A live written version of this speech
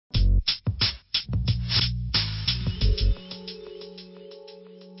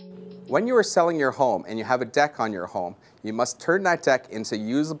When you are selling your home and you have a deck on your home, you must turn that deck into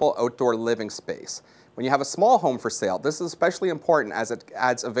usable outdoor living space. When you have a small home for sale, this is especially important as it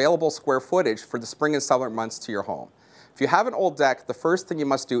adds available square footage for the spring and summer months to your home. If you have an old deck, the first thing you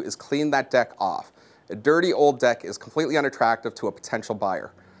must do is clean that deck off. A dirty old deck is completely unattractive to a potential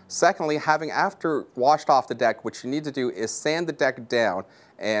buyer. Secondly, after washed off the deck, what you need to do is sand the deck down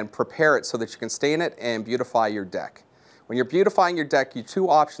and prepare it so that you can stain it and beautify your deck. When you're beautifying your deck, your two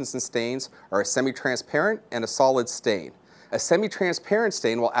options in stains are a semi-transparent and a solid stain. A semi-transparent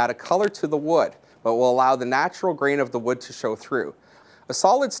stain will add a color to the wood, but will allow the natural grain of the wood to show through. A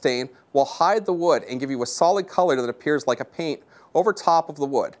solid stain will hide the wood and give you a solid color that appears like a paint over top of the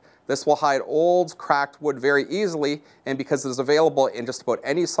wood. This will hide old, cracked wood very easily, and because it is available in just about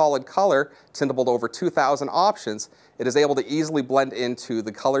any solid color, tintable to over 2,000 options, it is able to easily blend into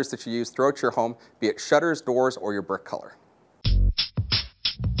the colors that you use throughout your home, be it shutters, doors, or your brick color.